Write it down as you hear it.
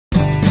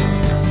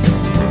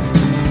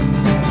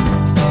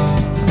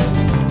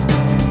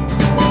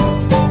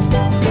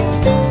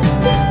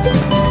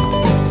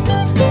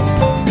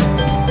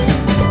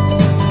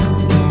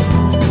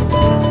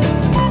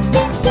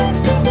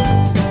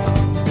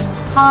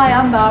Hi,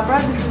 I'm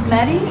Barbara, this is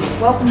Maddie.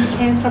 Welcome to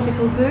Cairns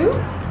Tropical Zoo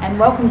and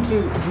welcome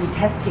to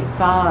Zootastic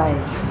 5.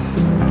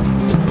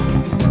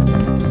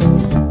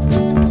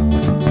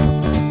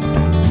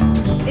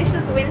 This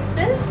is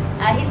Winston.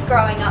 He's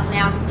growing up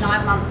now, he's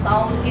 9 months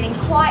old, getting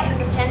quite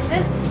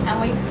independent, and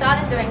we've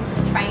started doing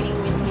some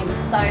training with him.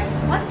 So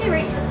once he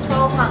reaches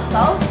 12 months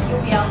old,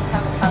 you'll be able to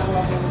have a cuddle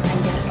of him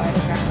and get a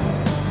photograph of him.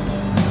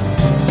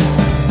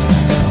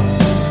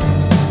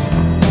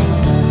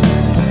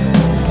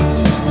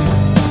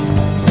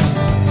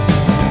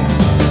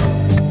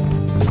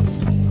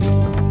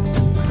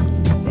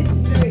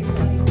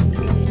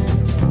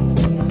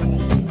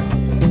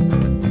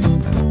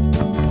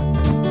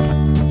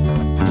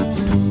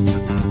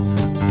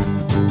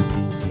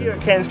 Here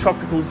at Cairns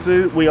Tropical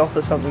Zoo, we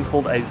offer something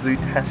called a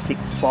Zootastic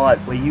flight,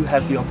 where you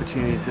have the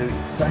opportunity to do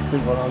exactly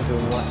what I'm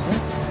doing right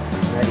now,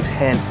 and that is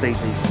hand feed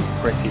these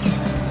impressive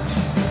animals.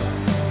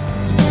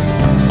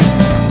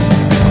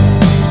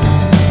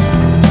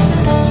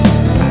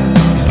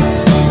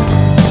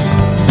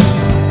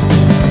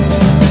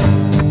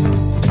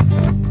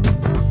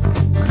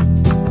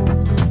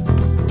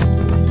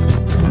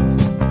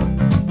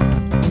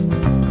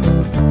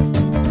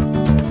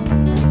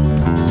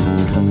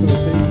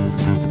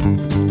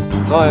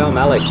 Hi, I'm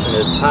Alex, and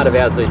as part of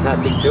our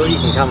Zootastic tour you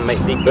can come and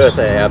meet Big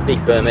Bertha, our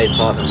big Burmese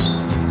python.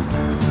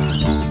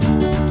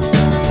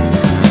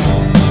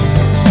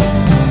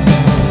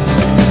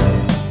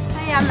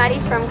 Hey, I'm Maddie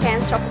from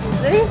Cairns Tropical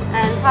Zoo,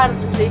 and part of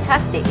the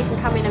Zootastic you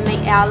can come in and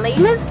meet our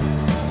lemurs,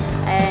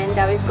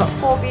 and we've got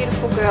 4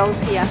 beautiful girls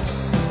here.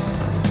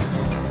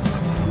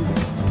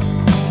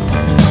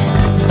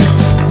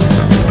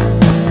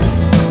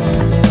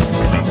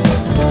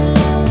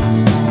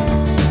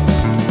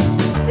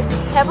 This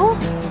is Pebbles,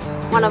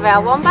 one of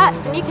our wombats,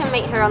 and you can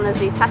meet her on the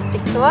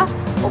Zootastic tour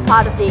or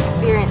part of the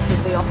experiences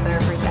we offer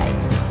every day.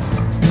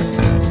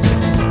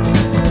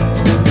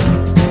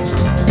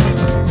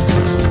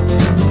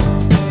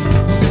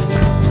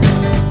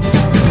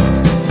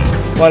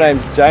 My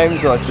name's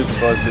James, I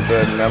supervise the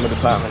bird and mammal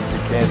departments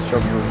at Cairns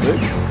Tropical Zoo.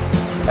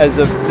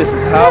 This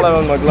is Harlow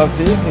on my glove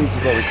here, he's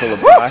what we call a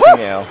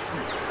barking owl.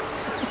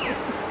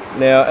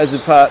 Now, as a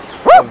part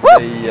of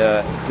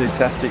the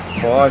Zootastic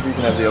 5, you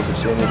can have the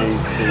opportunity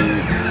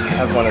to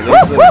have one of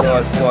these little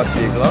guys fly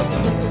to your glove.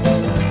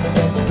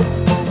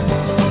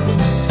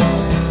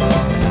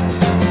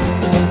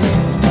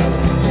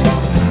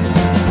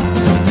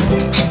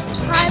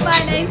 Hi, my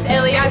name's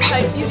Ellie. I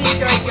hope you've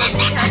enjoyed